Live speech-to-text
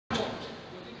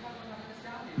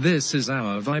This is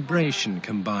our vibration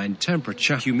combined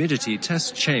temperature humidity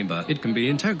test chamber. It can be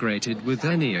integrated with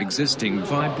any existing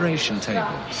vibration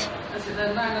tables.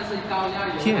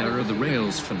 Here are the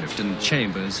rails for lift and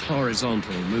chamber's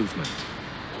horizontal movement.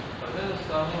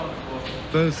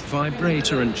 Both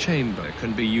vibrator and chamber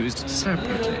can be used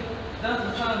separately.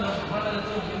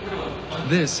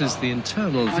 This is the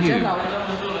internal view.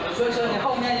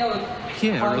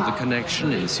 Here are the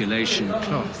connection insulation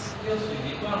cloth.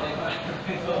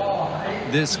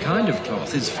 This kind of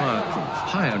cloth is fireproof,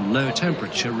 high and low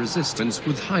temperature resistance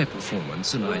with high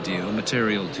performance, an ideal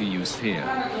material to use here.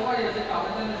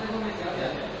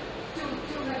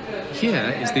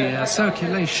 Here is the air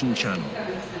circulation channel.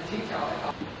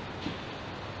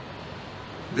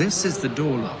 This is the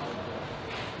door lock.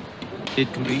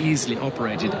 It can be easily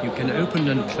operated. You can open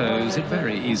and close it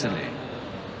very easily.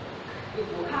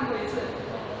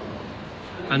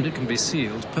 And it can be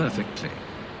sealed perfectly.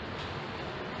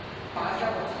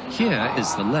 Here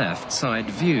is the left side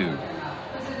view.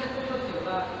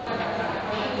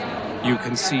 You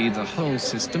can see the whole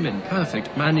system in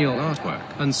perfect manual artwork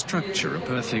and structure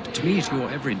perfect to meet your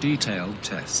every detailed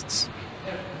tests.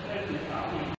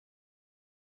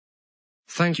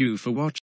 Thank you for watching.